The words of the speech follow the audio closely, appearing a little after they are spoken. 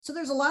So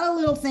there's a lot of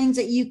little things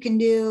that you can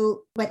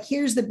do, but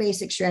here's the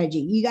basic strategy.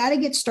 You got to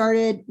get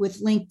started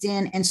with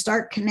LinkedIn and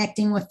start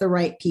connecting with the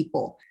right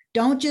people.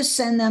 Don't just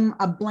send them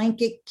a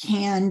blanket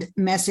canned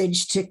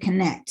message to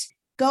connect.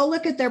 Go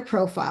look at their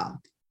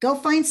profile. Go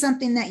find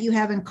something that you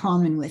have in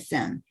common with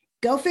them.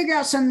 Go figure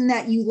out something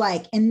that you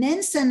like, and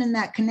then send in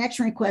that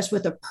connection request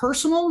with a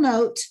personal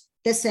note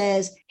that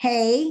says,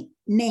 hey,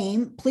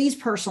 name, please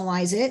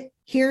personalize it.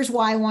 Here's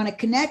why I want to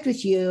connect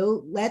with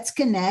you. Let's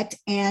connect,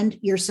 and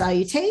your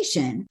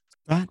salutation.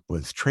 That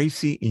was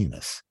Tracy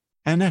Enos,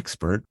 an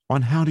expert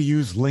on how to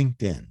use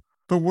LinkedIn,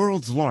 the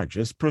world's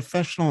largest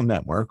professional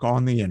network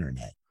on the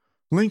internet.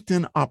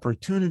 LinkedIn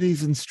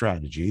opportunities and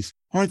strategies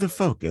are the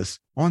focus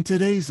on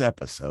today's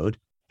episode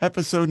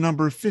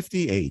number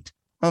 58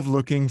 of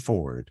Looking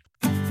Forward.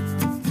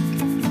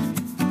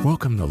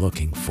 Welcome to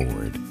Looking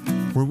Forward,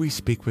 where we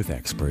speak with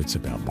experts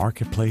about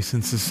marketplace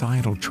and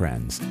societal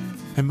trends,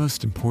 and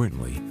most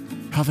importantly,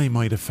 how they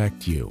might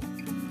affect you.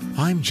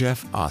 I'm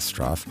Jeff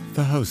Ostroff,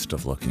 the host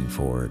of Looking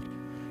Forward.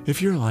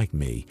 If you're like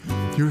me,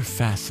 you're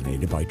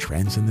fascinated by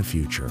trends in the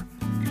future.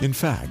 In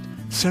fact,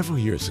 several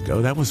years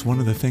ago, that was one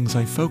of the things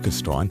I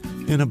focused on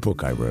in a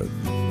book I wrote.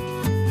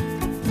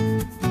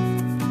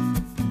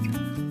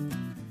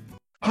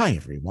 Hi,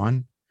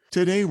 everyone.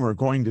 Today, we're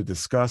going to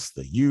discuss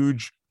the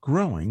huge,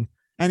 growing,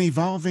 and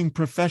evolving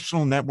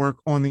professional network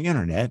on the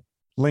internet,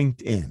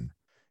 LinkedIn.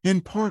 In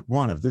part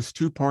one of this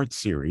two-part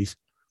series,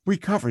 we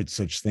covered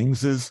such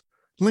things as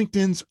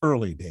LinkedIn's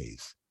early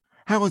days,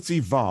 how it's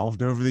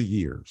evolved over the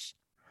years,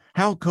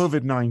 how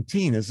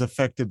COVID-19 has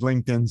affected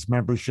LinkedIn's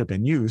membership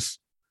and use,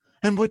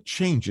 and what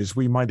changes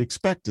we might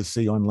expect to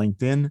see on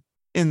LinkedIn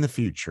in the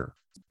future.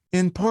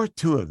 In part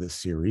two of this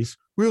series,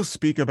 we'll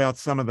speak about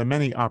some of the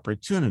many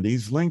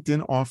opportunities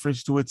LinkedIn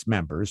offers to its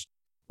members,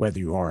 whether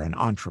you are an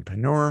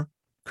entrepreneur,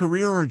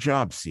 career or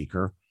job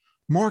seeker,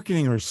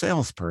 marketing or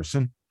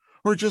salesperson,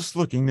 or just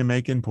looking to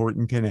make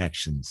important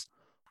connections.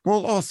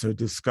 We'll also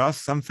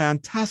discuss some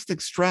fantastic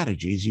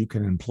strategies you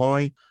can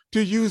employ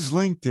to use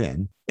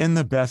LinkedIn in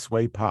the best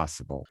way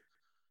possible.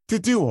 To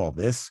do all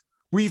this,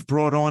 we've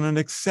brought on an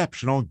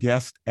exceptional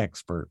guest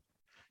expert.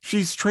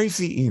 She's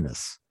Tracy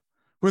Enos.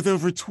 With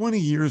over 20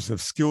 years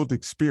of skilled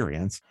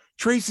experience,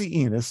 Tracy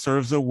Enos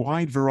serves a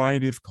wide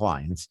variety of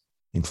clients,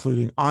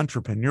 including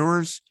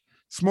entrepreneurs,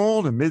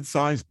 small to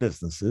mid-sized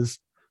businesses,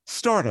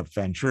 startup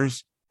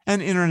ventures,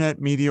 and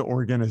internet media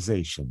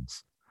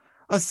organizations.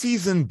 A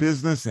seasoned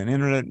business and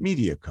internet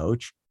media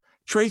coach,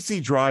 Tracy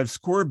drives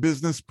core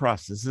business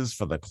processes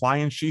for the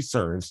clients she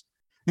serves,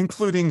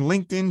 including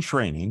LinkedIn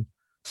training,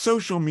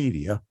 social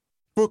media,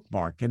 book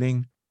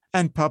marketing,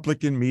 and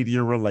public and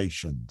media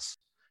relations.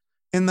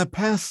 In the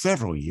past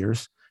several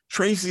years,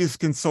 Tracy has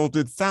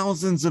consulted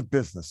thousands of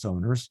business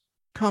owners,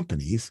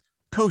 companies,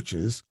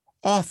 coaches,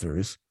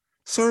 authors,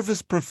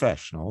 service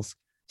professionals,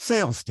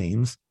 sales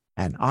teams,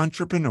 and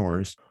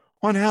entrepreneurs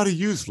on how to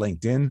use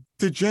LinkedIn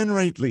to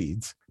generate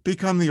leads,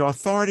 become the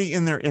authority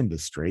in their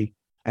industry,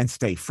 and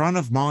stay front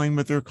of mind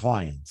with their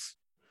clients.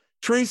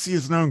 Tracy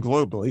is known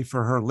globally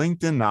for her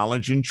LinkedIn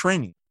knowledge and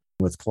training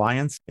with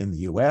clients in the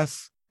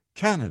US,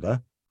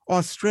 Canada,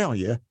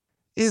 Australia,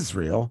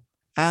 Israel,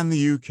 and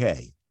the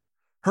UK.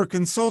 Her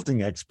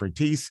consulting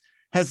expertise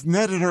has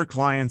netted her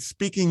clients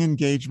speaking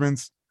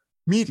engagements,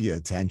 media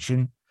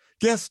attention,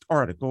 guest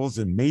articles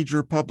in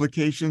major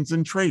publications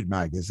and trade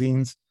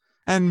magazines,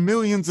 and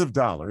millions of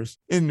dollars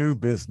in new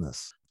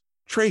business.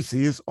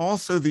 Tracy is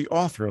also the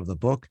author of the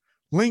book,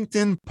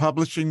 LinkedIn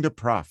Publishing to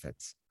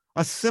Profits,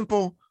 a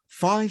simple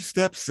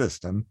 5-step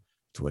system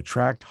to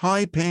attract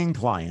high-paying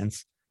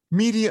clients,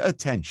 media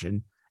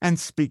attention, and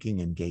speaking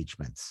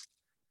engagements.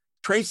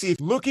 Tracy,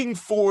 Looking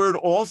Forward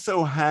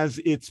also has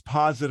its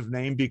positive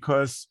name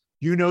because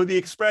you know the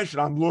expression,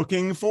 I'm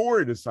looking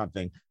forward to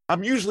something.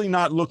 I'm usually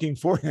not looking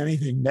forward to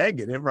anything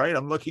negative, right?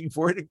 I'm looking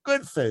forward to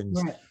good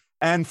things. Right.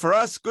 And for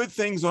us, good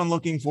things on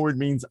Looking Forward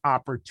means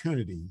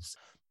opportunities.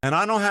 And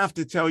I don't have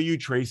to tell you,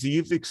 Tracy,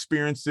 you've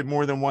experienced it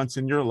more than once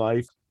in your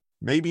life,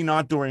 maybe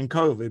not during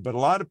COVID, but a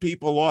lot of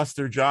people lost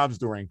their jobs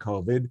during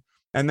COVID.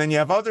 And then you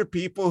have other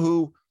people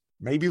who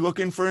may be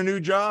looking for a new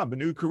job, a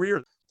new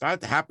career.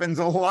 That happens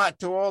a lot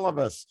to all of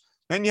us.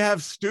 Then you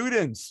have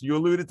students, you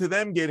alluded to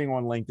them getting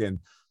on LinkedIn.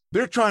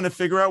 They're trying to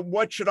figure out,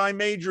 what should I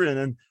major in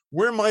and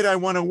where might I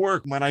want to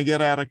work when I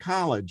get out of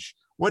college?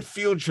 What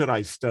field should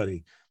I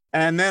study?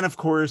 And then, of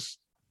course,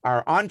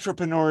 our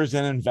entrepreneurs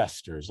and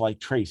investors like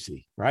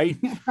Tracy, right?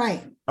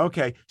 Right.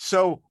 Okay.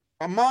 So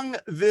among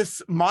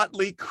this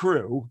motley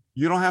crew,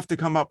 you don't have to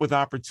come up with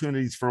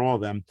opportunities for all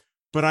of them,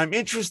 but I'm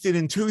interested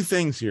in two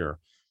things here.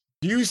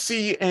 Do you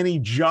see any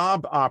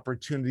job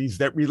opportunities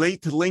that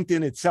relate to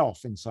LinkedIn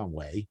itself in some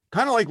way?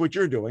 Kind of like what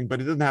you're doing, but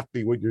it doesn't have to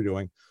be what you're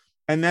doing.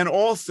 And then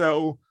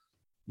also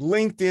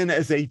LinkedIn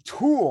as a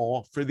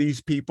tool for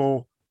these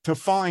people to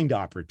find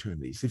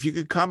opportunities. If you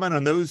could comment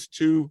on those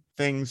two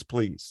things,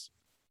 please.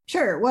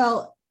 Sure.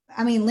 Well,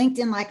 I mean,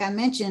 LinkedIn, like I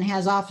mentioned,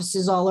 has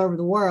offices all over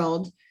the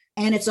world,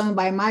 and it's owned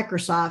by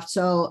Microsoft.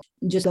 So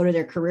just go to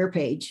their career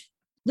page.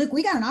 Look,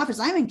 we got an office.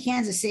 I'm in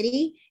Kansas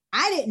City,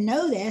 I didn't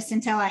know this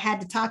until I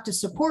had to talk to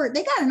support.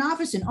 They got an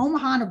office in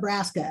Omaha,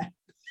 Nebraska.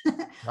 I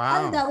thought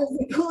Wow. that was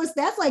the coolest.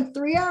 That's like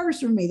 3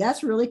 hours from me.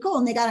 That's really cool.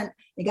 And they got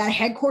a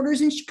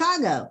headquarters in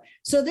Chicago.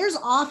 So there's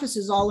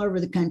offices all over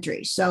the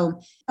country.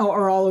 So,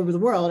 or all over the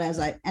world, as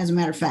a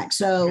matter of fact.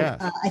 So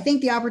Yes. I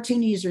think the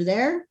opportunities are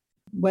there.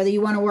 Whether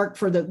you want to work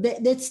for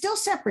it's still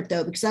separate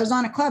though, because I was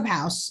on a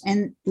Clubhouse,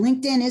 and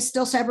LinkedIn is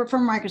still separate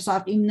from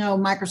Microsoft, even though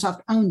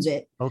Microsoft owns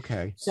it.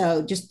 Okay.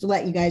 So just to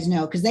let you guys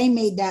know, because they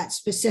made that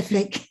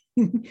specific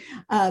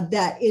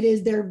that it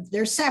is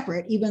they're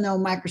separate, even though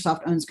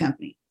Microsoft owns the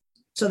company.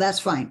 So that's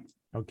fine.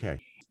 Okay.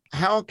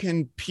 How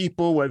can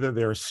people, whether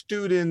they're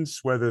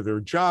students, whether they're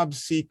job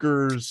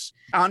seekers,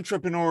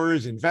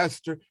 entrepreneurs,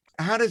 investors,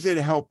 how does it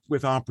help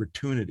with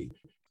opportunity?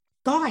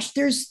 Gosh,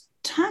 there's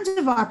tons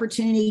of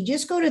opportunity.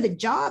 Just go to the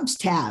jobs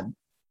tab.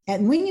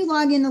 And when you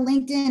log into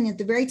LinkedIn, at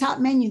the very top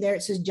menu there,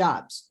 it says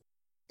jobs.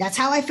 That's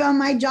how I found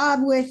my job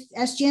with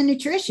SGN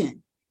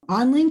Nutrition,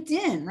 on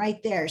LinkedIn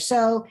right there.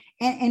 So,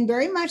 and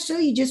very much so,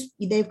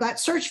 they've got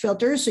search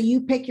filters. So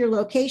you pick your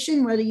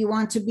location, whether you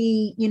want to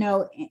be,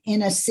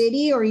 in a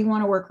city or you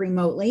want to work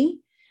remotely.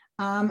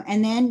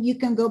 And then you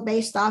can go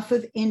based off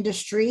of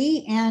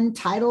industry and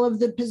title of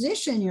the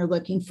position you're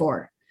looking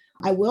for.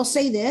 I will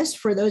say this,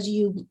 for those of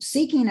you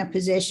seeking a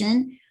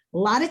position, a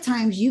lot of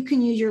times you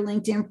can use your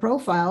LinkedIn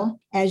profile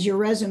as your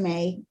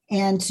resume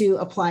and to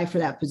apply for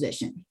that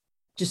position,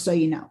 just so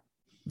you know.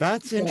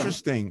 That's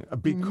interesting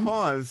Mhm.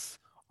 because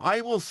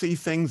I will see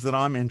things that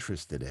I'm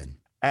interested in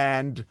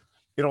and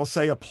it'll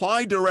say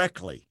apply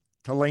directly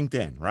to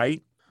LinkedIn,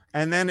 right?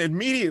 And then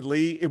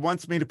immediately it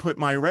wants me to put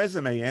my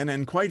resume in.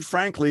 And quite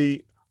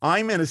frankly,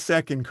 I'm in a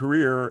second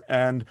career.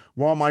 And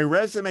while my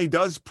resume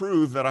does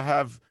prove that I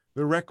have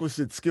the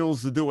requisite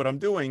skills to do what I'm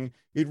doing,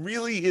 it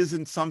really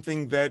isn't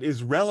something that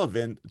is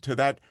relevant to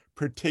that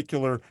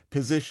particular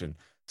position.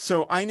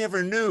 So I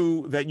never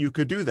knew that you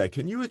could do that.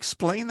 Can you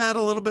explain that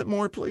a little bit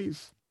more,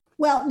 please?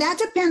 Well, that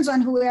depends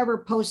on whoever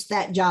posts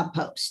that job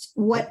post,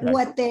 what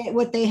Okay.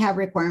 what they have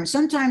requirements.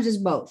 Sometimes it's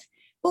both.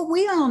 But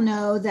we all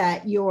know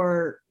that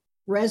your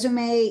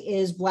resume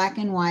is black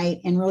and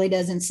white and really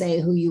doesn't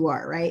say who you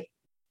are, right?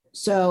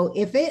 So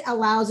if it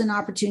allows an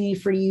opportunity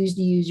for you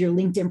to use your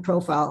LinkedIn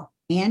profile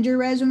and your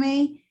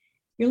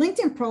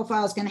LinkedIn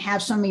profile is going to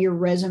have some of your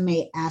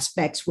resume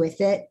aspects with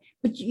it.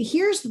 But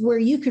here's where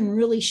you can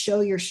really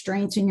show your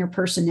strengths and your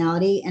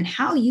personality and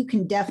how you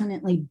can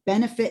definitely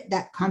benefit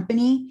that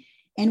company.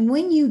 And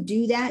when you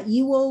do that,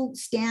 you will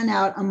stand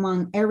out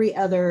among every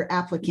other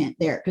applicant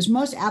there, because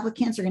most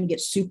applicants are going to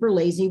get super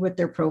lazy with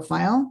their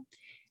profile.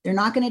 They're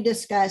not going to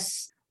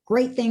discuss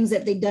great things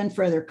that they've done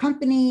for other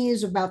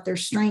companies, about their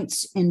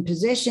strengths in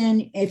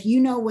position. If you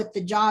know what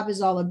the job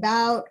is all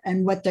about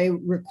and what the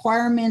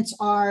requirements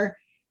are,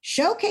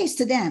 showcase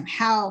to them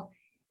how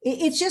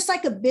it's just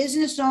like a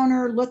business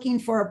owner looking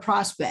for a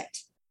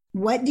prospect.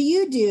 What do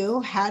you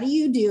do? How do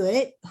you do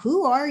it?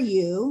 Who are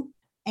you?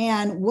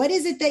 And what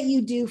is it that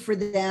you do for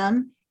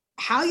them?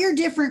 How you're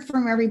different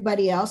from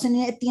everybody else. And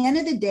at the end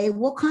of the day,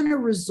 what kind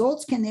of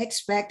results can they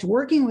expect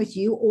working with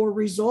you, or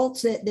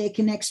results that they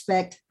can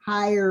expect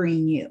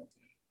hiring you?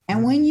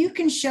 And when you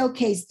can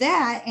showcase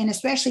that, and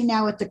especially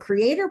now with the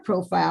creator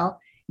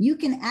profile, you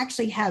can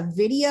actually have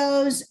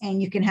videos,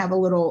 and you can have a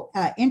little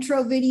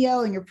intro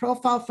video and your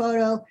profile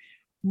photo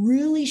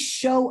really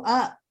show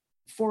up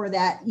for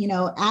that,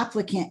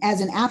 applicant,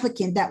 as an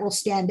applicant that will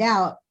stand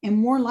out. And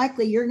more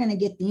likely you're going to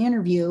get the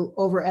interview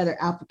over other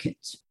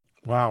applicants.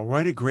 Wow,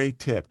 what a great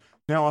tip.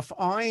 Now, if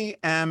I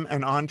am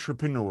an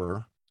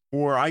entrepreneur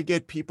or I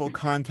get people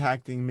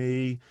contacting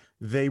me,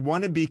 they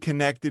want to be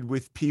connected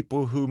with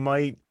people who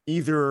might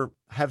either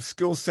have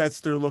skill sets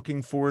they're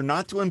looking for,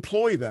 not to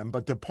employ them,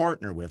 but to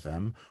partner with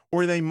them,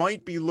 or they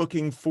might be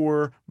looking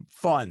for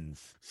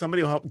funds.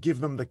 Somebody will help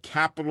give them the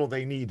capital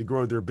they need to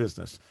grow their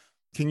business.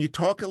 Can you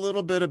talk a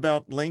little bit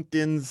about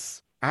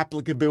LinkedIn's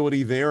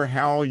applicability there,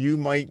 how you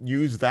might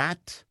use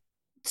that?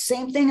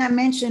 Same thing I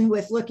mentioned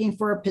with looking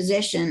for a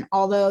position,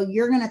 although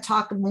you're going to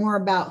talk more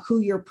about who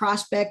your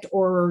prospect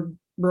or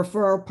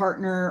referral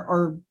partner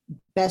or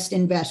best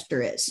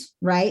investor is,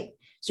 right?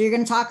 So you're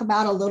going to talk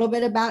about a little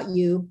bit about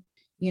you,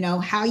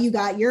 how you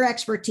got your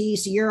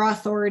expertise, your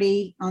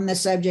authority on the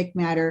subject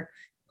matter.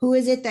 Who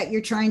is it that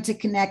you're trying to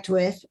connect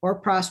with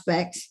or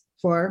prospect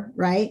for,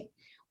 right?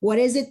 What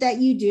is it that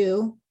you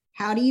do?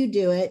 How do you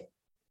do it?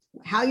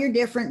 How you're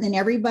different than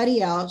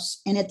everybody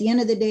else. And at the end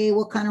of the day,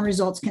 what kind of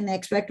results can they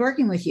expect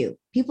working with you?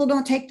 People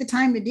don't take the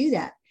time to do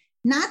that.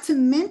 Not to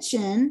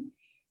mention,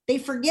 they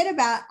forget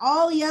about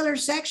all the other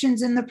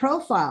sections in the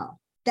profile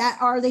that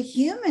are the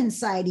human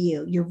side of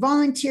you, your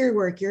volunteer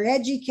work, your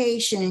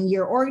education,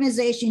 your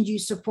organizations you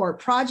support,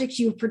 projects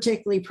you're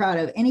particularly proud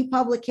of, any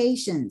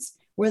publications,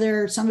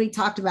 whether somebody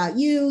talked about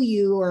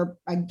you are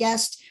a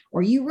guest,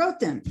 or you wrote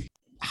them,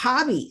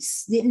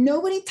 hobbies.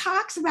 Nobody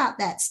talks about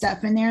that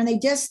stuff in there, and they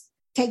just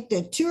take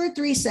the 2 or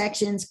 3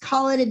 sections,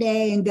 call it a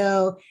day, and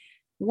go,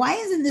 why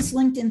isn't this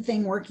LinkedIn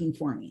thing working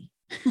for me?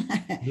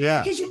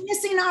 Yeah. Because you're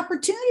missing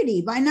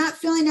opportunity by not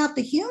filling out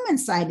the human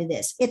side of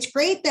this. It's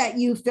great that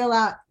you fill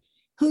out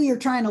who you're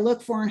trying to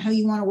look for and who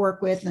you want to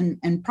work with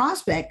and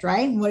prospect,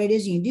 right? And what it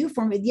is you can do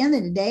for them. At the end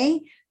of the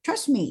day,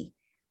 trust me,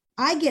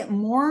 I get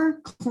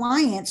more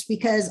clients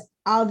because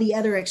of the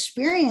other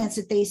experience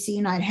that they see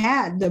and I'd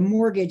had, the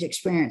mortgage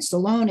experience, the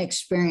loan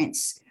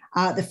experience,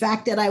 the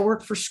fact that I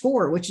work for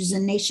SCORE, which is a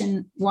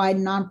nationwide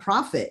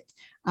nonprofit.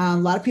 A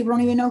lot of people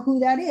don't even know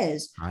who that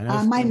is.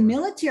 My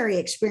military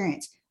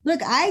experience. Look,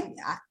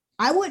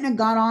 I wouldn't have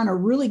got on a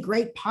really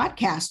great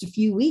podcast a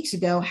few weeks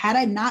ago had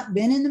I not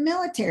been in the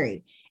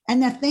military.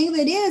 And the thing of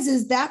it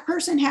is that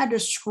person had to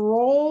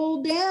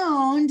scroll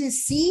down to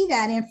see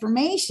that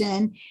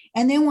information.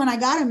 And then when I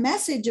got a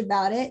message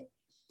about it,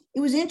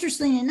 it was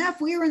interesting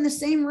enough. We were in the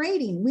same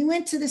rating. We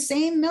went to the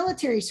same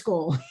military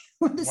school,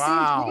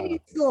 same training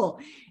school.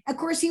 Of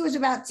course, he was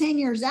about 10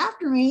 years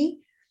after me.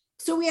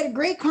 So we had a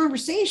great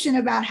conversation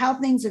about how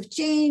things have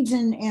changed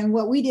and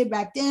what we did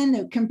back then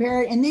to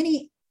compare it. And then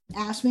he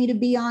asked me to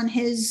be on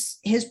his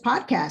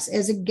podcast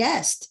as a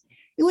guest.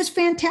 It was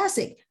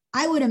fantastic.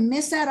 I would have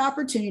missed that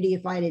opportunity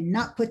if I did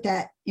not put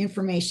that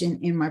information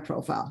in my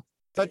profile.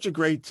 Such a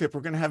great tip.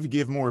 We're going to have you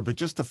give more, but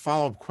just a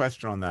follow-up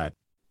question on that.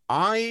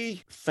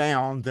 I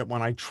found that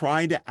when I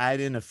tried to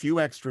add in a few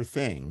extra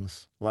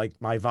things, like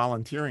my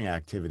volunteering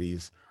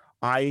activities,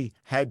 I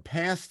had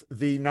passed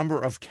the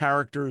number of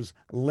characters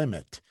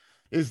limit.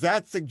 Is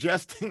that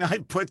suggesting I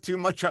put too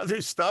much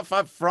other stuff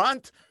up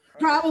front?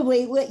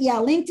 Probably. Yeah.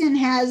 LinkedIn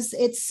has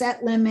its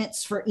set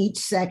limits for each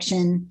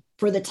section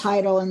for the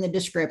title and the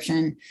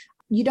description.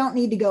 You don't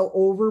need to go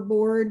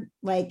overboard.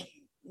 Like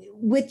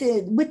with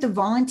the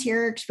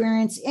volunteer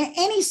experience,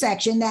 any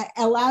section that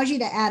allows you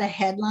to add a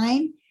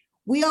headline,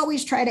 we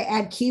always try to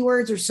add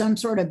keywords or some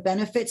sort of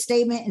benefit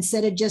statement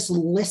instead of just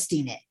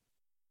listing it,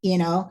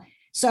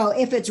 So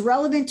if it's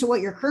relevant to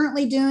what you're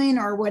currently doing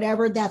or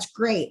whatever, that's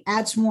great.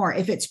 Add some more.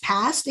 If it's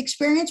past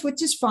experience,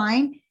 which is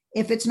fine.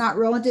 If it's not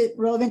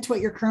relevant to what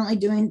you're currently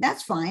doing,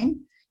 that's fine.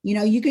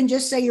 You can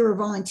just say you're a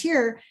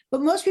volunteer,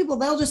 but most people,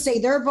 they'll just say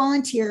they're a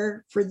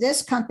volunteer for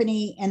this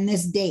company and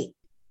this date,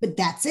 but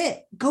that's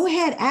it. Go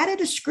ahead, add a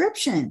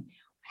description.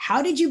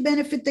 How did you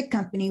benefit the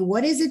company?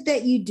 What is it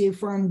that you do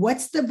for them?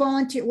 What's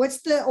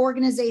the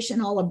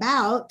organization all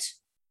about?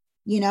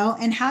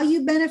 And how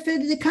you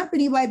benefited the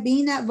company by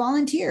being that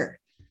volunteer.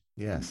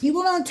 Yes.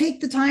 People don't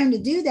take the time to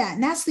do that.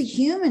 And that's the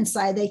human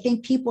side they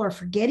think people are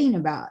forgetting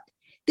about.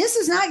 This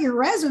is not your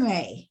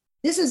resume.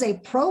 This is a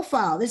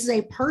profile. This is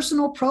a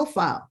personal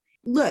profile.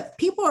 Look,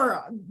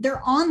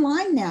 they're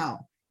online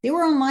now. They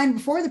were online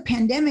before the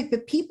pandemic,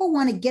 but people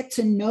want to get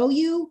to know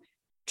you,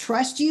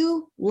 trust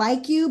you,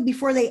 like you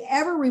before they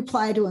ever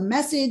reply to a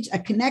message, a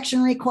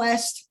connection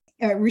request,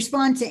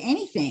 respond to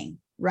anything,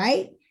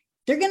 right?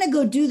 They're going to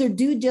go do their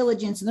due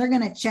diligence and they're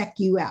going to check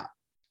you out.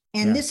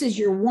 And This is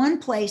your one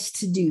place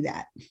to do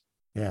that.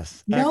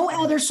 Yes. No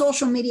other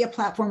social media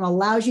platform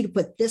allows you to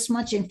put this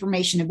much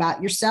information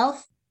about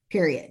yourself,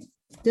 period.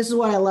 This is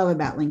what I love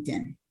about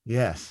LinkedIn.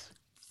 Yes.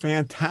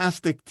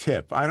 Fantastic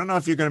tip. I don't know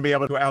if you're going to be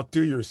able to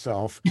outdo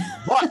yourself,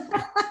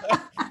 but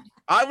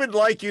I would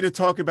like you to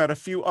talk about a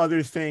few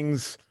other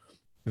things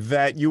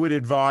that you would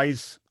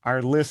advise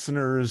our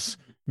listeners.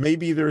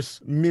 Maybe there's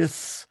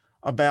myths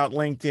about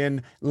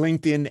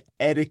LinkedIn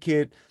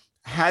etiquette.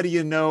 How do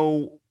you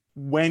know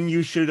when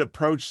you should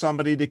approach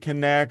somebody to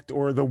connect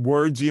or the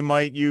words you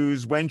might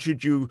use? When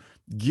should you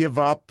give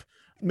up?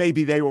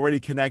 Maybe they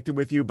already connected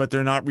with you, but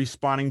they're not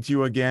responding to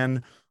you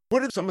again.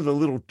 What are some of the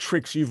little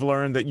tricks you've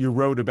learned that you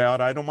wrote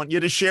about? I don't want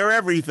you to share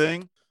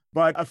everything,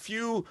 but a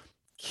few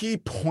key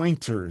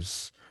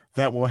pointers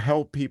that will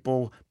help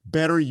people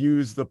better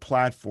use the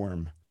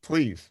platform,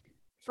 please.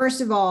 First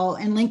of all,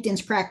 and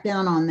LinkedIn's cracked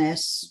down on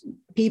this,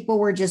 people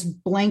were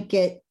just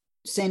blanket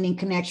sending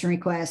connection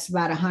requests,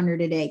 about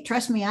 100 a day.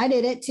 Trust me, I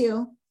did it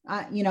too.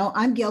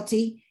 I'm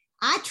guilty.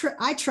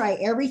 I try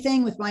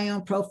everything with my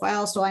own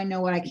profile so I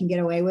know what I can get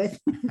away with,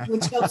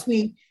 which helps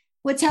me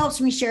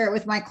share it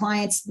with my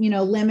clients,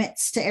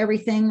 limits to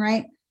everything,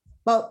 right?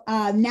 But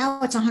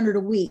now it's 100 a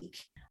week.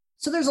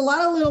 So there's a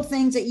lot of little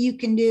things that you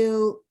can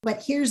do,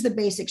 but here's the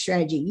basic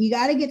strategy. You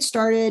got to get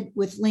started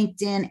with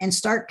LinkedIn and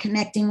start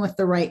connecting with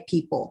the right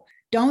people.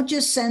 Don't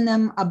just send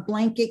them a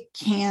blanket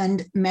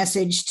canned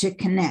message to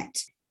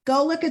connect.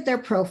 Go look at their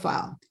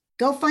profile.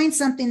 Go find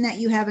something that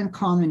you have in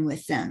common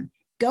with them.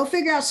 Go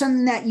figure out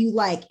something that you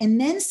like, and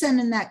then send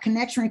them that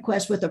connection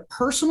request with a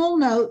personal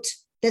note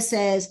that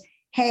says,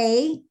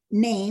 hey,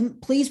 name,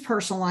 please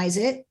personalize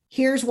it.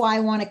 Here's why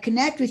I want to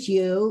connect with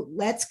you.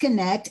 Let's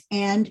connect,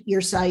 and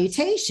your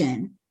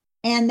salutation.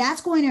 And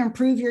that's going to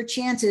improve your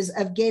chances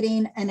of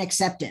getting an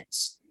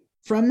acceptance.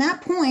 From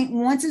that point,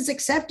 once it's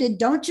accepted,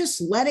 don't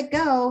just let it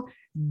go.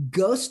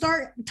 Go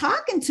start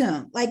talking to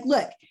them. Like,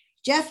 look,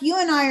 Jeff, you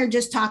and I are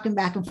just talking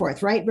back and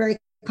forth, right? Very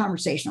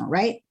conversational,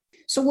 right?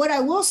 So what I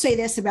will say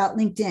this about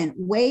LinkedIn,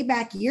 way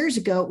back years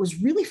ago, it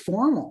was really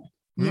formal.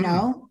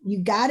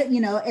 You got it,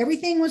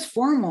 everything was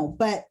formal,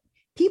 but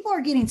people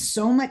are getting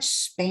so much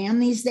spam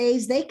these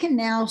days. They can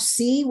now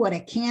see what a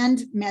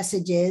canned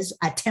message is,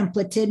 a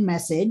templated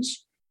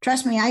message.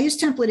 Trust me, I use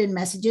templated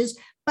messages,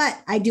 but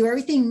I do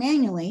everything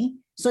manually.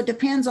 So it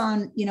depends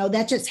on,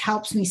 that just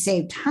helps me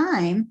save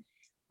time.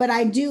 But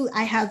I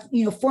have,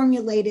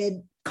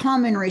 formulated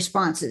common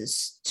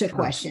responses to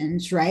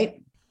questions,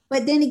 right?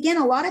 But then again,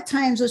 a lot of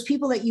times those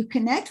people that you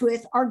connect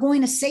with are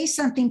going to say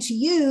something to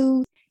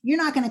you. You're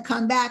not going to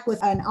come back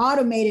with an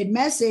automated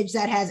message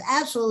that has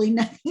absolutely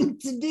nothing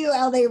to do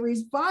how they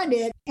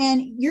responded.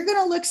 And you're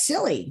going to look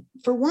silly,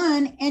 for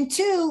one. And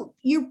two,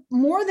 you're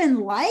more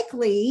than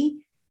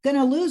likely going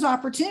to lose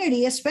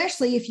opportunity,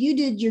 especially if you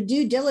did your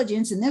due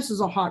diligence and this is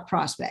a hot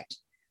prospect,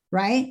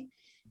 right?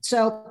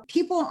 So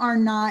people they're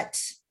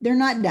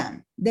not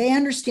dumb. They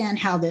understand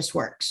how this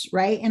works,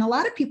 right? And a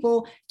lot of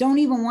people don't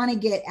even want to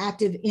get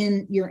active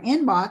in your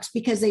inbox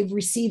because they've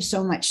received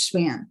so much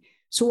spam.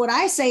 So what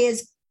I say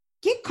is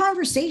get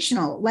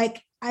conversational.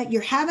 Like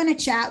you're having a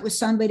chat with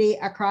somebody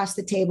across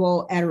the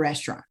table at a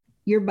restaurant,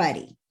 your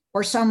buddy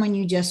or someone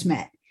you just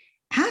met.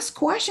 Ask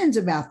questions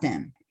about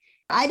them.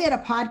 I did a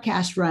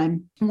podcast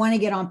run, want to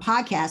get on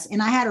podcasts,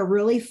 and I had a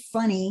really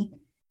funny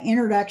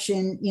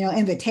introduction,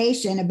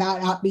 invitation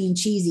about being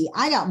cheesy.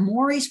 I got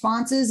more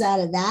responses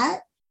out of that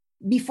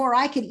before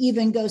I could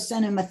even go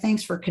send them a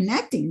thanks for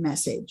connecting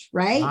message,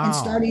 right? Wow. And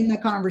starting the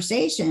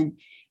conversation.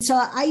 So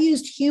I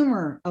used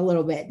humor a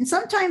little bit, and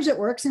sometimes it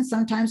works and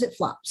sometimes it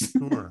flops.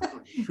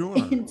 Sure.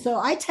 And so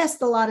I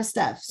test a lot of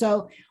stuff.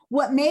 So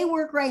what may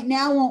work right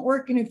now won't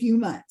work in a few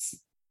months.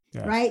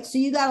 Yeah. Right. So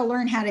you got to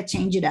learn how to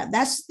change it up.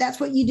 That's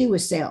what you do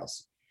with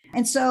sales.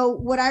 And so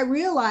what I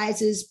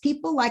realize is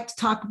people like to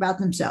talk about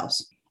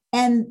themselves,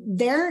 and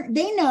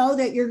they know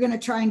that you're going to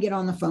try and get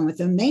on the phone with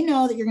them. They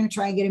know that you're going to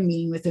try and get a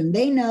meeting with them.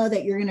 They know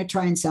that you're going to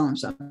try and sell them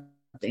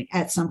something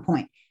at some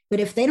point. But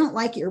if they don't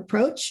like your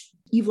approach,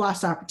 you've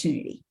lost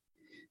opportunity.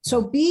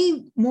 So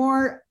be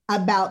more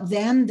about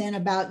them than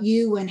about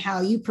you and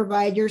how you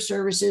provide your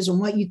services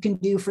and what you can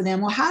do for them.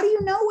 Well, how do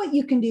you know what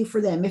you can do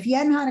for them if you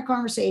hadn't had a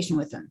conversation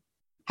with them?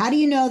 How do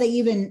you know they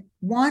even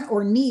want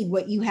or need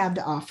what you have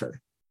to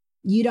offer?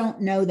 You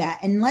don't know that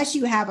unless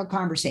you have a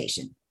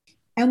conversation.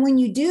 And when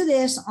you do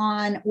this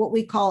on what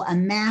we call a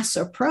mass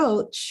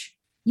approach,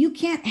 you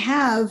can't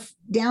have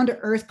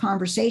down-to-earth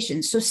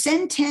conversations. So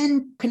send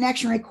 10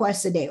 connection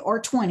requests a day or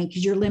 20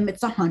 because your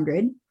limit's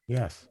 100.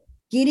 Yes.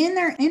 Get in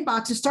their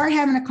inbox and start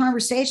having a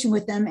conversation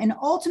with them and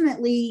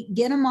ultimately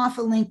get them off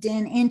of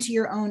LinkedIn into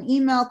your own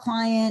email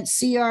client,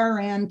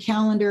 CRM,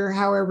 calendar,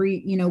 however,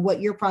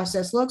 what your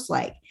process looks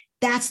like.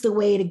 That's the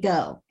way to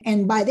go.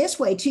 And by this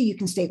way, too, you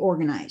can stay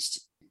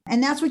organized.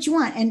 And that's what you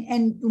want.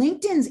 And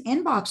LinkedIn's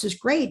inbox is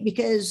great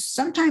because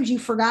sometimes you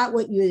forgot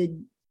what you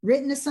had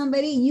written to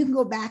somebody and you can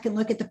go back and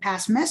look at the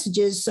past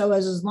messages. So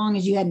as long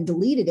as you hadn't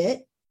deleted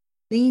it,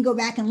 then you go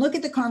back and look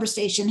at the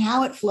conversation,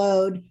 how it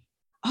flowed.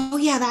 Oh,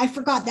 yeah, I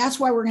forgot. That's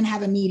why we're going to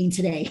have a meeting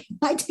today.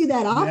 I do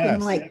that often.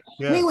 Yes, like,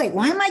 yes. Wait,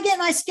 why am I getting,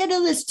 I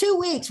scheduled this 2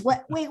 weeks? Wait,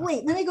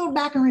 let me go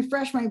back and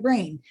refresh my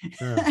brain.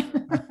 Yeah.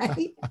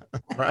 Right?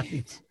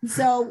 Right.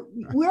 So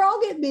we're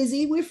all get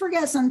busy. We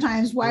forget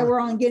sometimes why we're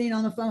on getting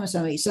on the phone with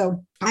somebody.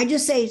 So I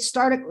just say,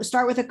 start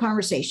with a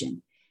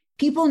conversation.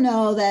 People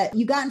know that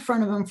you got in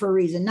front of them for a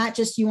reason, not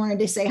just you wanted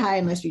to say hi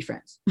and let's be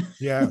friends.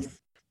 Yeah.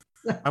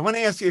 I want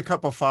to ask you a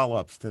couple of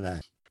follow-ups to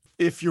that.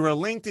 If you're a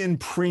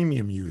LinkedIn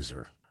premium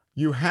user,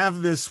 you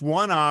have this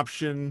one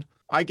option.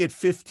 I get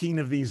 15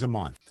 of these a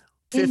month,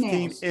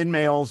 15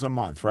 in-mails a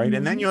month, right? Mm-hmm.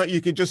 And then you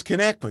could just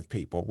connect with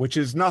people, which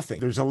is nothing.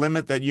 There's a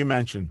limit that you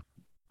mentioned.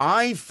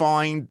 I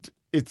find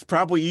it's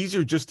probably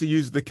easier just to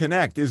use the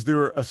connect. Is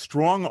there a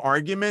strong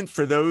argument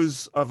for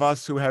those of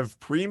us who have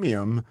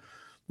premium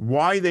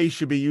why they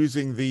should be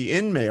using the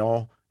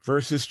in-mail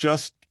versus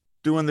just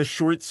doing the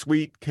short,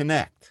 sweet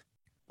connect?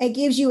 It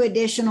gives you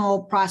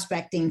additional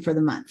prospecting for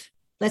the month.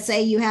 Let's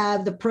say you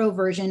have the pro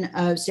version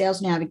of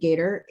Sales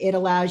Navigator. It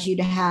allows you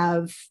to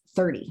have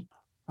 30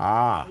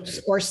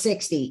 or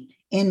 60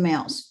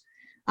 in-mails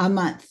a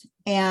month.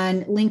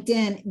 And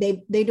LinkedIn,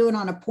 they do it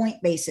on a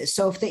point basis.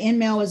 So if the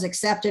in-mail is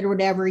accepted or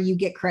whatever, you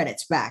get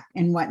credits back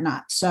and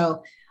whatnot.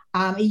 So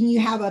you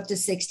have up to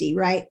 60,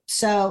 right?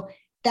 So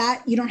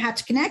that you don't have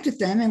to connect with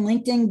them. And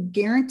LinkedIn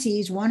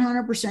guarantees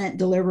 100%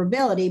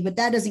 deliverability, but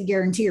that doesn't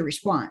guarantee a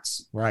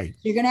response. Right. So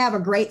you're going to have a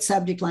great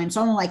subject line. It's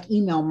almost like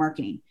email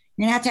marketing.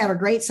 You're going to have a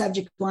great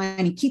subject line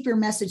and keep your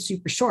message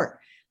super short.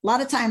 A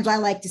lot of times I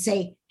like to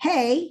say,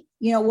 hey,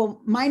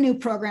 my new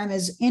program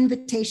is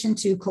Invitation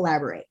to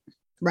Collaborate,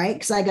 right?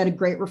 Because I got a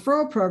great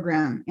referral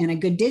program and a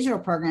good digital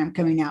program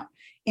coming out,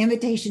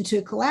 Invitation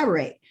to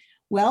Collaborate.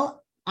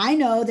 Well, I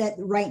know that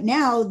right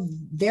now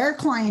their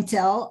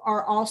clientele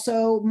are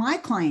also my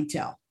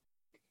clientele.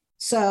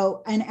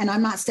 So, and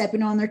I'm not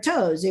stepping on their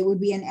toes. It would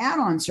be an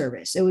add-on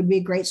service. It would be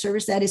a great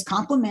service that is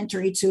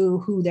complementary to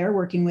who they're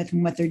working with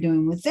and what they're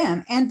doing with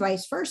them and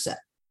vice versa,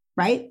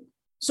 right?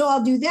 So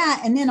I'll do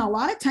that. And then a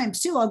lot of times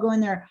too, I'll go in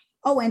there.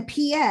 Oh, and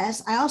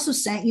P.S. I also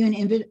sent you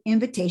an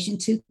invitation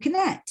to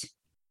connect.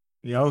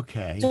 Yeah,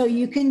 okay. So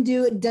you can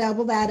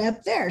double that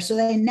up there. So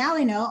now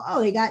they know,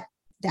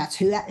 that's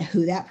who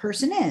that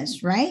person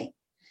is, right?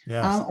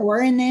 Yes.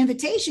 Or in the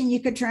invitation, you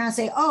could try and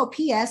say, oh,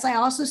 P.S. I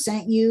also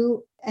sent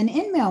you an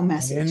in-mail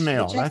message.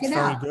 In-mail, that's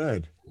very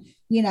good.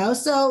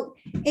 So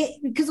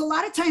because a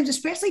lot of times,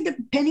 especially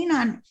depending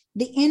on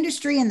the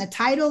industry and the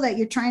title that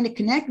you're trying to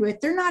connect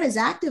with, they're not as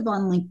active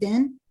on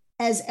LinkedIn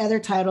as other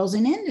titles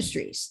and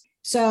industries.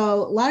 So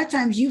a lot of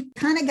times you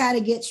kind of got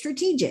to get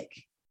strategic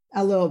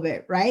a little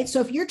bit, right? So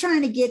if you're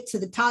trying to get to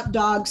the top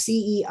dog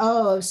CEO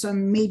of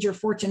some major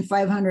Fortune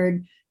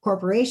 500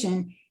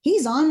 corporation,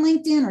 he's on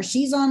LinkedIn or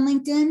she's on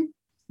LinkedIn,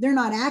 they're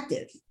not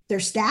active. Their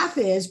staff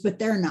is, but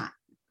they're not,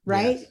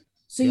 right? Yes.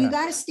 So you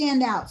got to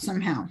stand out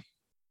somehow.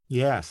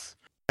 Yes,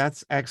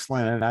 that's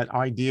excellent. And that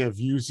idea of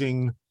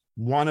using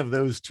one of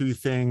those two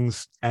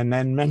things and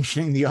then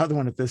mentioning the other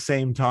one at the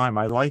same time,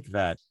 I like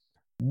that.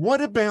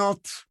 What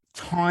about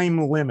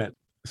time limit?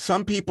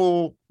 Some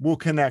people will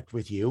connect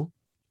with you.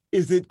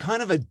 Is it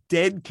kind of a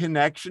dead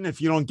connection if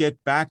you don't get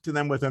back to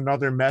them with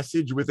another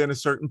message within a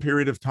certain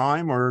period of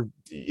time, or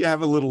do you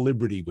have a little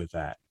liberty with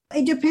that?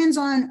 It depends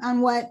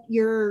on what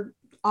you're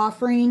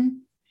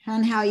offering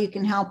and how you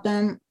can help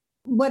them.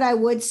 What I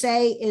would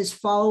say is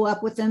follow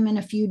up with them in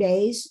a few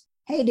days.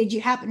 Hey, did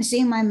you happen to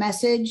see my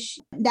message?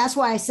 That's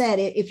why I said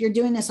if you're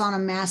doing this on a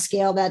mass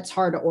scale, that's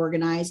hard to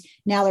organize.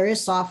 Now, there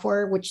is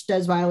software which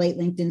does violate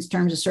LinkedIn's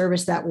terms of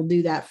service that will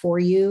do that for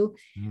you.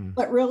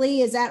 But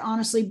really, is that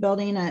honestly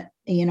building a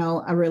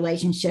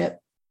relationship?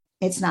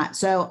 It's not.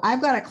 So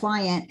I've got a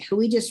client who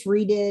we just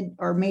redid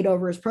or made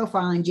over his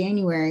profile in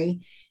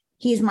January.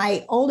 He's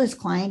my oldest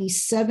client.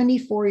 He's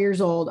 74 years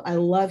old. I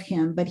love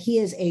him, but he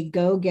is a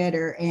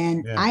go-getter.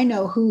 And I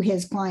know who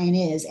his client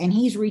is, and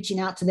he's reaching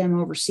out to them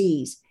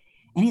overseas.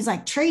 And he's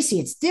like, Tracy,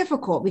 it's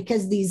difficult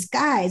because these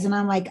guys, and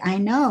I'm like, I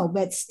know,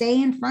 but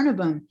stay in front of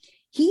them.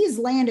 He's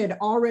landed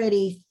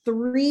already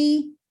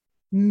 3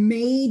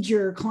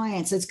 major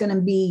clients. That's going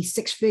to be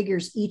 6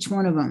 figures, each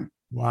one of them.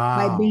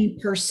 Wow. By being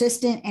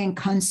persistent and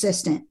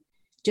consistent,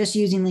 just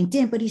using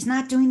LinkedIn. But he's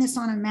not doing this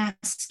on a mass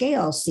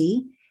scale.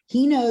 See,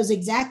 he knows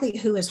exactly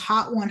who his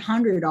hot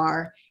 100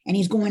 are, and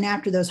he's going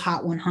after those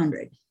hot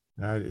 100.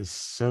 That is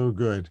so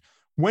good.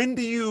 When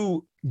do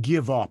you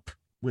give up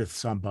with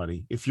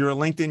somebody? If you're a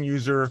LinkedIn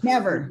user?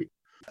 Never.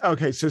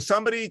 Okay, so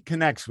somebody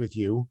connects with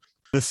you,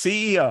 the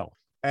CEO,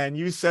 and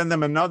you send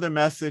them another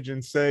message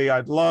and say,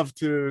 I'd love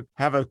to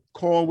have a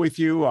call with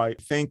you. I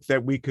think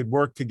that we could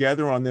work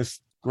together on this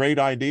great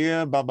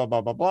idea, blah, blah,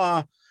 blah, blah,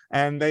 blah.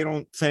 And they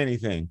don't say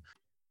anything.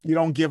 You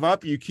don't give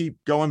up. You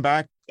keep going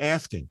back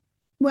asking.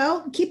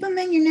 Well, keep them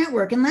in your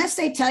network. Unless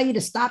they tell you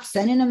to stop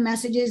sending them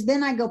messages,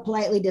 then I go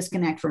politely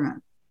disconnect from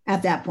them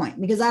at that point,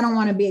 because I don't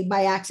want to be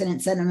by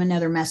accident send them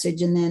another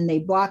message and then they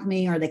block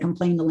me or they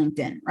complain to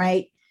LinkedIn,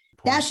 right?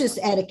 That's just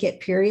etiquette,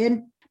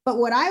 period. But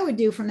what I would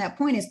do from that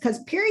point is,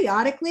 because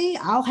periodically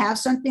I'll have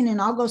something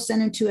and I'll go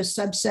send it to a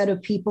subset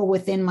of people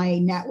within my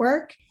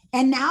network.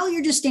 And now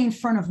you're just staying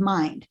front of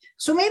mind.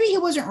 So maybe he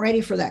wasn't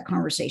ready for that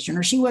conversation,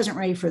 or she wasn't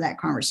ready for that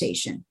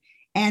conversation.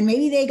 And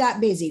maybe they got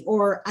busy,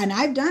 and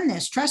I've done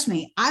this, trust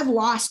me, I've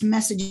lost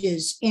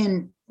messages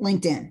in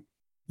LinkedIn.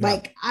 Yeah.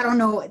 Like, I don't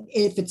know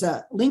if it's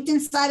a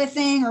LinkedIn side of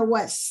thing or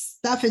what,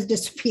 stuff has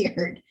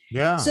disappeared.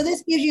 Yeah. So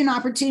this gives you an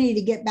opportunity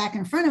to get back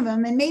in front of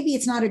them. And maybe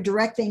it's not a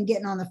direct thing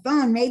getting on the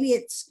phone. Maybe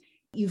it's,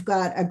 you've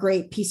got a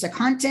great piece of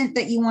content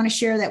that you want to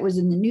share that was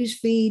in the news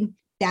feed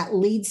that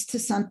leads to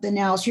something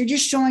else. You're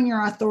just showing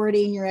your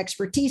authority and your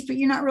expertise, but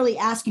you're not really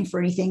asking for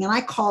anything. And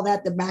I call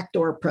that the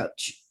backdoor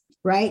approach,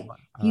 right?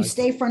 You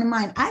stay front of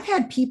mind. I've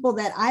had people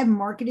that I've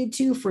marketed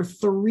to for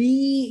 3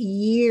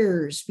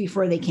 years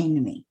before they came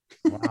to me.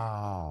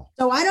 Wow.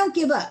 So I don't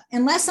give up.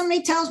 Unless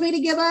somebody tells me to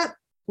give up,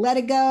 let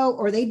it go,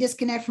 or they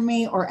disconnect from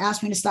me or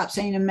ask me to stop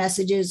sending them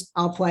messages,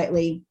 I'll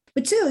politely.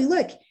 But 2,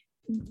 look,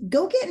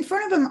 go get in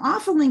front of them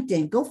off of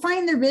LinkedIn. Go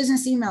find their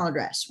business email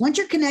address. Once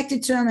you're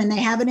connected to them and they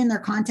have it in their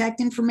contact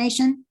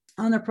information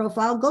on their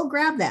profile, go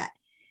grab that.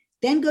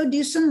 Then go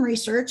do some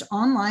research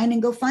online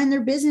and go find their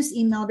business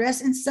email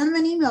address and send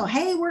them an email.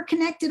 Hey, we're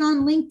connected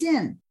on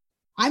LinkedIn.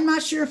 I'm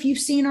not sure if you've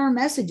seen our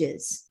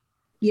messages.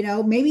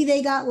 Maybe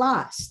they got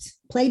lost.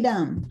 Play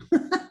dumb.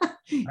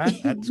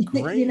 That's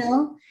great.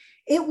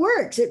 It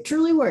works. It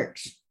truly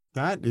works.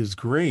 That is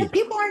great. But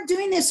people aren't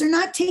doing this. They're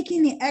not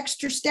taking the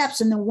extra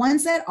steps. And the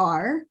ones that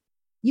are,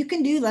 you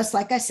can do less,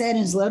 like I said,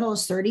 as little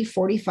as 30,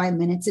 45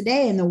 minutes a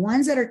day. And the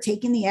ones that are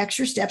taking the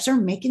extra steps are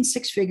making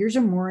 6 figures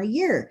or more a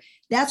year.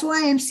 That's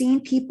why I'm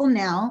seeing people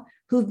now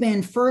who've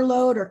been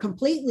furloughed or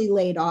completely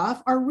laid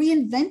off are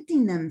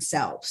reinventing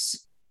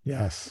themselves.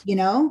 Yes.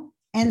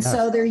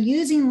 So they're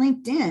using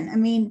LinkedIn. I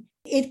mean,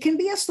 it can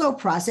be a slow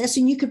process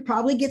and you could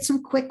probably get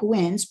some quick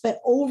wins, but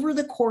over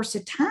the course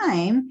of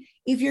time,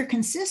 if you're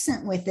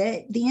consistent with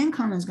it, the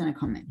income is going to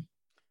come in.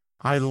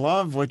 I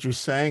love what you're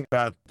saying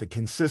about the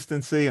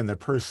consistency and the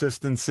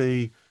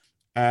persistency.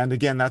 And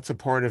again, that's a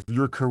part of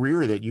your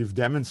career that you've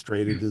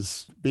demonstrated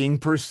is being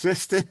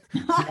persistent,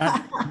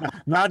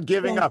 not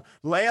giving up.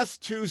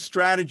 Last 2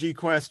 strategy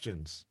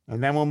questions,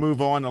 and then we'll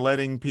move on to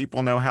letting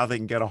people know how they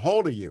can get a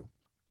hold of you.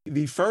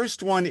 The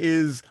first one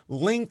is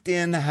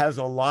LinkedIn has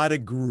a lot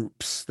of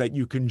groups that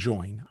you can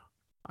join.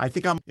 I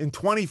think I'm in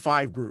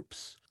 25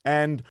 groups.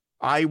 And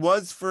I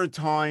was for a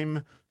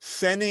time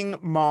sending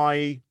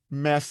my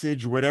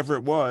message, whatever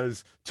it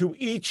was, to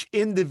each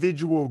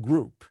individual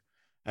group.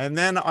 And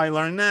then I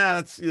learned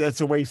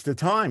that's a waste of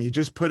time. You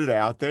just put it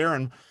out there.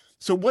 And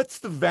so what's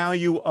the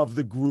value of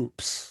the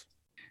groups?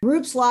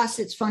 Groups lost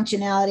its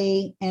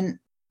functionality, and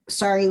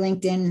sorry,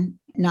 LinkedIn,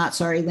 not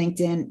sorry,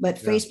 LinkedIn, but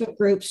Facebook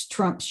groups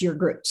trumps your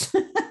groups.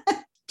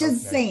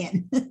 Just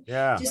saying.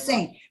 Yeah. Just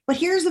saying. But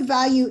here's the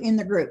value in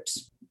the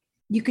groups.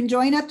 You can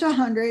join up to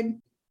 100.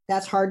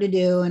 That's hard to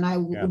do, and I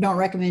don't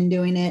recommend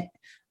doing it.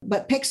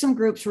 But pick some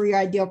groups where your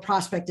ideal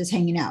prospect is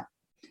hanging out.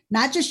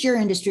 Not just your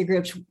industry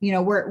groups,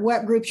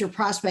 what groups your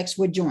prospects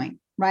would join,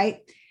 right?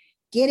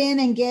 Get in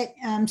and get,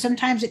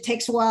 sometimes it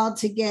takes a while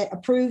to get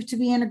approved to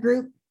be in a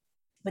group.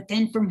 But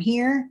then from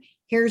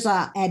here's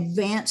an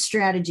advanced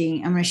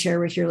strategy I'm going to share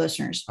with your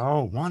listeners.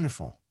 Oh,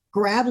 wonderful.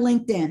 Grab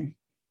LinkedIn.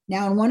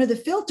 Now, in one of the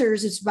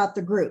filters, it's about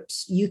the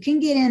groups. You can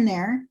get in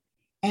there,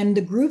 and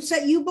the groups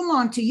that you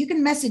belong to, you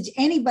can message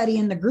anybody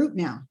in the group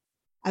now.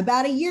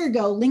 About a year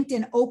ago,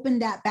 LinkedIn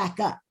opened that back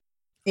up.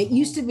 It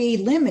used to be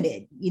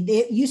limited.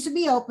 It used to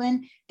be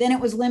open. Then it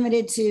was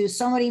limited to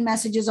so many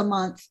messages a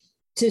month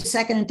to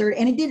second and third.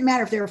 And it didn't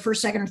matter if they were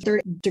first, second, or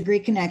third degree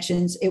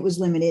connections. It was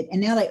limited.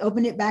 And now they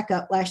opened it back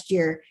up last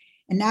year.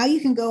 And now you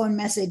can go and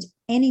message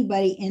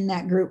anybody in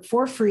that group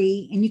for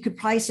free. And you could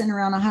probably send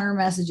around 100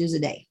 messages a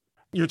day.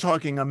 You're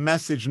talking a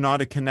message,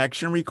 not a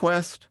connection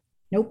request?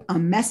 Nope, a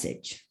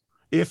message.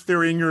 If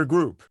they're in your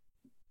group.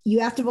 You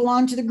have to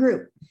belong to the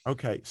group.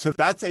 Okay, so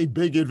that's a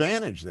big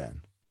advantage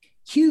then.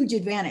 Huge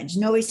advantage.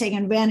 Nobody's taking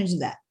advantage of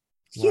that.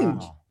 It's huge.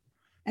 Wow.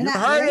 And you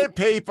heard it,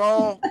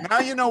 people. Now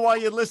you know why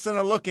you listen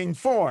to Looking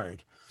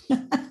Forward.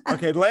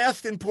 Okay,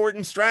 last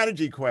important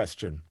strategy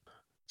question.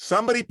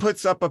 Somebody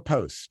puts up a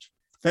post.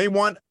 They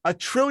want 1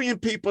 trillion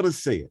people to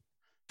see it.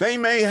 They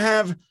may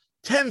have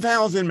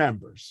 10,000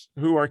 members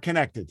who are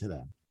connected to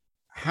them.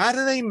 How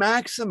do they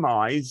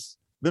maximize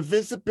the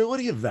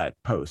visibility of that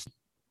post?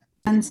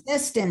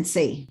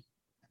 Consistency.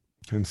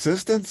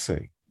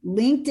 Consistency.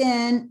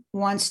 LinkedIn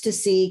wants to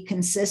see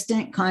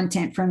consistent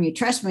content from you.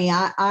 Trust me,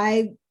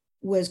 I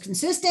was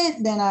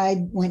consistent, then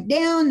I went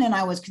down, then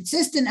I was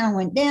consistent, I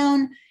went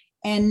down,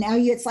 and now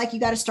it's like you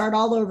got to start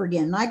all over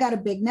again. And I got a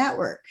big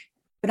network,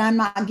 but I'm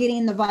not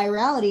getting the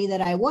virality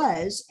that I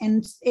was.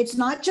 And it's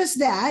not just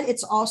that,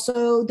 it's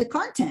also the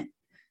content.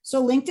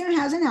 So LinkedIn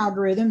has an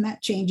algorithm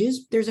that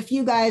changes. There's a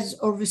few guys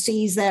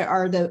overseas that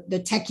are the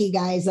techie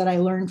guys that I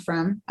learned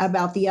from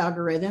about the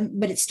algorithm,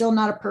 but it's still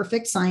not a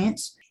perfect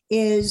science.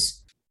 Is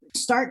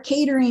start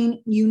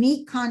catering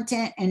unique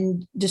content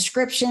and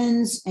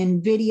descriptions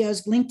and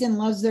videos. LinkedIn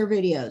loves their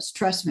videos,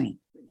 trust me.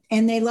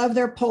 And they love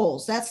their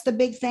polls. That's the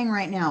big thing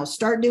right now.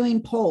 Start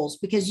doing polls,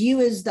 because you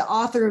as the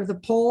author of the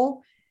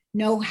poll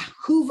know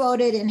who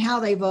voted and how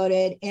they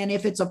voted. And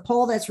if it's a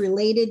poll that's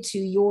related to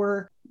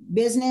your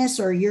business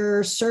or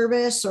your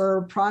service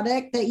or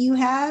product that you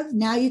have,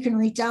 now you can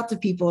reach out to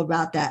people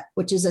about that,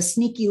 which is a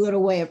sneaky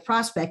little way of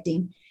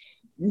prospecting.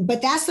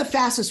 But that's the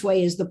fastest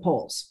way, is the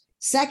polls.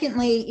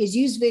 Secondly, is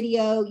use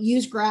video,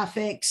 use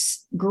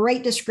graphics,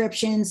 great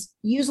descriptions,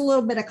 use a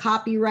little bit of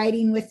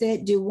copywriting with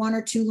it, do 1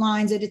 or 2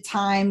 lines at a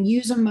time,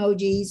 use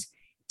emojis,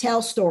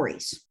 tell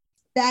stories.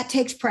 That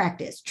takes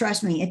practice.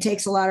 Trust me, it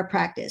takes a lot of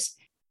practice.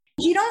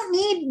 You don't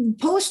need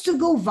posts to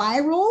go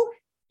viral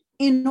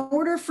in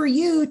order for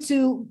you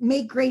to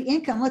make great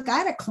income. Look, I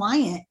had a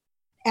client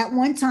at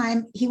one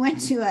time, he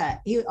went to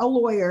a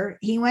lawyer,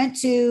 he went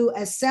to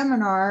a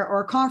seminar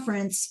or a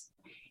conference,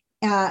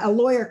 a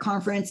lawyer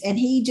conference, and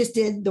he just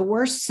did the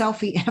worst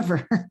selfie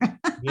ever.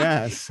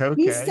 Yes. Okay.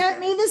 He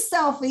sent me the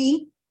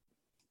selfie,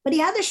 but he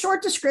had the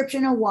short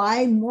description of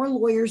why more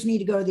lawyers need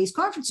to go to these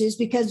conferences,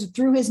 because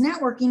through his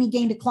networking, he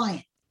gained a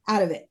client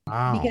out of it.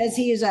 Wow. Because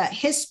he is a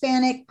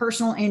Hispanic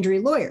personal injury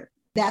lawyer.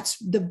 That's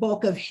the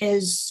bulk of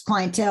his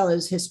clientele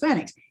is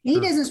Hispanics. And he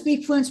doesn't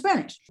speak fluent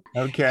Spanish.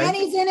 Okay. And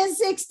he's in his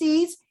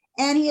 60s,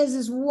 and he has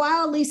this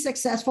wildly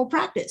successful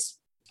practice.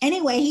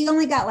 Anyway, he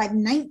only got like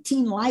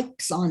 19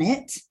 likes on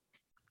it,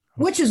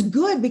 which is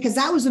good, because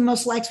that was the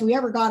most likes we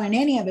ever got on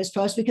any of his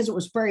posts, because it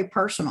was very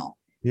personal,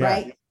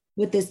 right?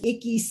 With this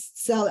icky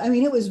cell. I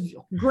mean, it was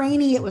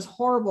grainy. It was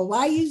horrible. But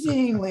I used it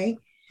anyway.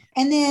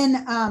 And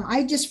then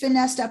I just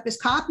finessed up his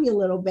copy a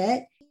little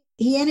bit.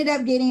 He ended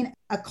up getting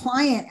a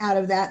client out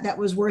of that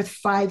was worth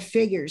 5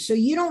 figures. So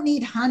you don't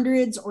need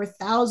hundreds or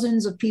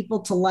thousands of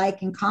people to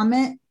like and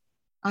comment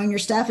on your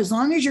stuff. As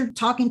long as you're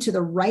talking to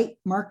the right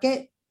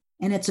market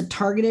and it's a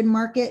targeted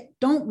market,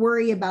 don't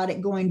worry about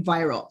it going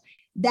viral.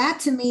 That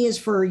to me is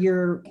for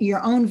your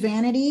own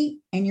vanity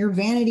and your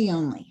vanity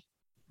only.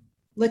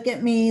 Look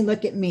at me,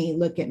 look at me,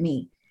 look at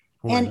me.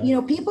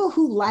 And, people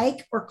who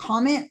like or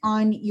comment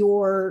on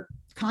your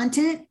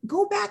content,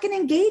 go back and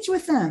engage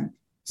with them.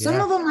 Some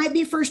of them might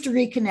be first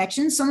degree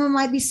connections. Some of them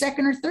might be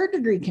second or third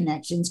degree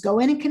connections. Go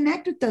in and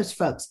connect with those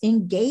folks.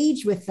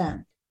 Engage with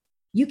them.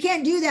 You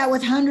can't do that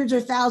with hundreds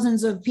or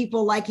thousands of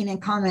people liking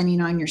and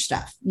commenting on your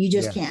stuff. You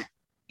just can't,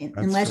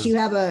 unless you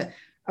have a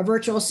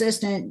virtual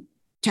assistant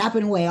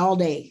tapping away all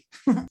day.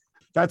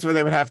 That's what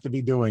they would have to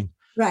be doing.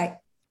 Right.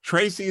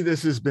 Tracy,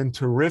 this has been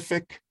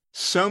terrific.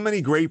 So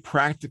many great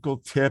practical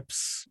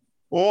tips.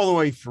 all the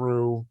way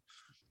through,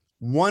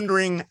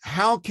 wondering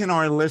how can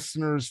our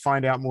listeners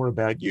find out more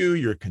about you,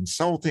 your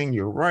consulting,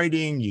 your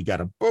writing. You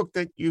got a book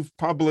that you've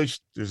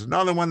published. There's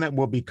another one that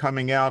will be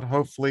coming out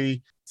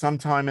hopefully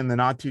sometime in the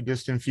not too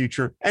distant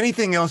future.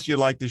 Anything else you'd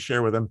like to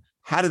share with them?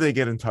 How do they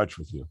get in touch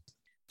with you?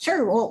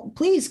 Sure. Well,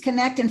 please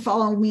connect and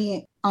follow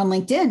me on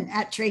LinkedIn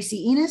at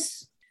Tracy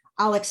Enos.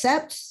 I'll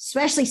accept,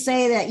 especially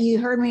say that you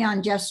heard me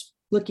on Jeff's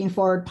Looking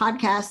Forward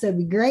podcast. That'd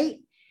be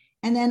great.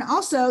 And then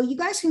also you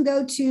guys can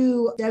go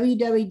to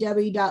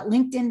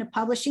www.linkedin to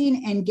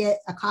publishing and get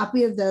a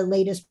copy of the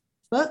latest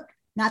book,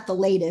 not the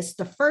latest,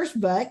 the first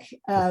book.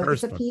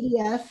 It's a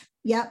PDF.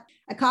 Yep.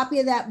 A copy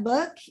of that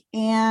book.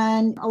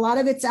 And a lot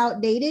of it's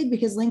outdated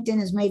because LinkedIn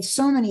has made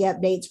so many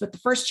updates, but the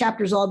first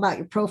chapter is all about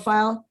your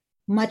profile.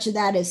 Much of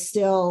that is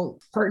still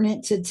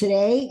pertinent to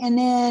today. And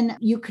then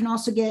you can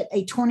also get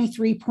a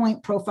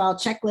 23-point profile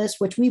checklist,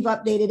 which we've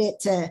updated it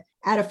to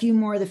add a few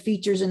more of the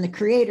features in the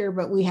creator,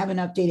 but we haven't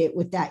updated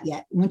with that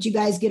yet. Once you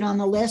guys get on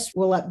the list,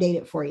 we'll update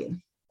it for you.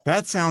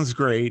 That sounds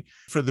great.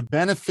 For the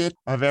benefit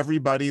of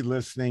everybody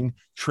listening,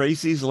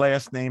 Tracy's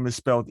last name is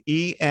spelled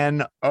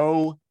Enos.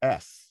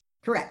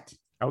 Correct.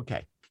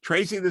 Okay.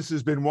 Tracy, this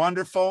has been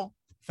wonderful.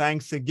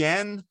 Thanks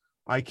again.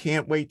 I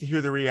can't wait to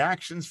hear the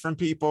reactions from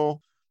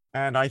people.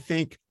 And I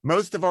think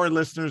most of our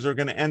listeners are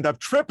going to end up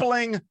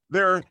tripling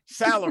their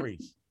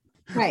salaries.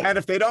 Right. And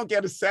if they don't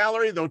get a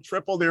salary, they'll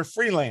triple their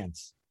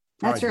freelance.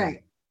 That's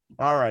right.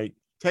 All right.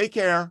 Take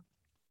care.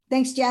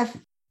 Thanks, Jeff.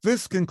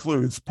 This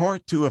concludes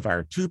part 2 of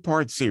our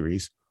 2-part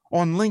series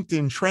on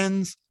LinkedIn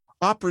trends,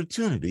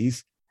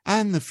 opportunities,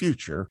 and the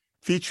future,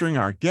 featuring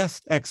our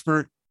guest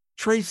expert,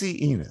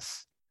 Tracy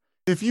Enos.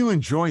 If you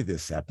enjoyed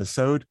this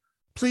episode,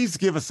 please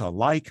give us a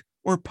like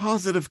or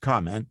positive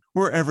comment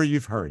wherever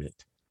you've heard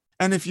it.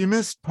 And if you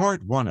missed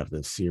part 1 of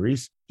this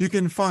series, you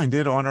can find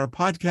it on our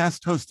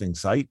podcast hosting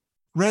site,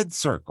 Red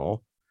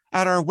Circle,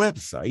 at our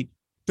website,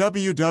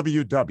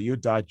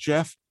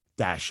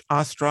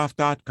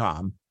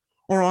 www.jeff-ostroff.com,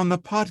 or on the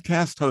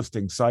podcast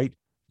hosting site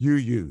you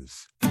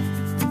use.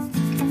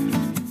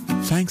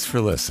 Thanks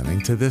for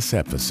listening to this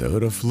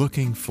episode of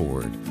Looking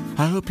Forward.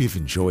 I hope you've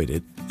enjoyed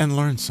it and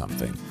learned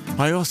something.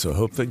 I also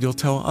hope that you'll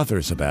tell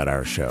others about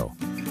our show.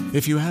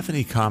 If you have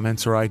any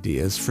comments or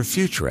ideas for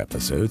future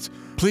episodes,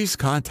 please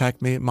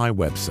contact me at my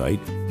website,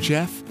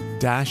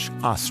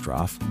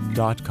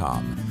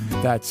 jeff-ostroff.com.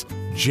 That's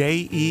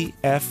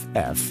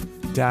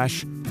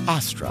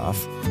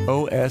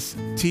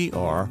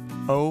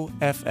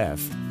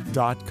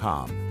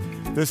jeff-ostroff.com.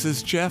 This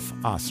is Jeff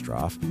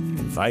Ostroff,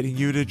 inviting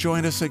you to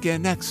join us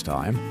again next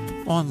time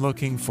on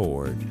Looking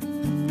Forward.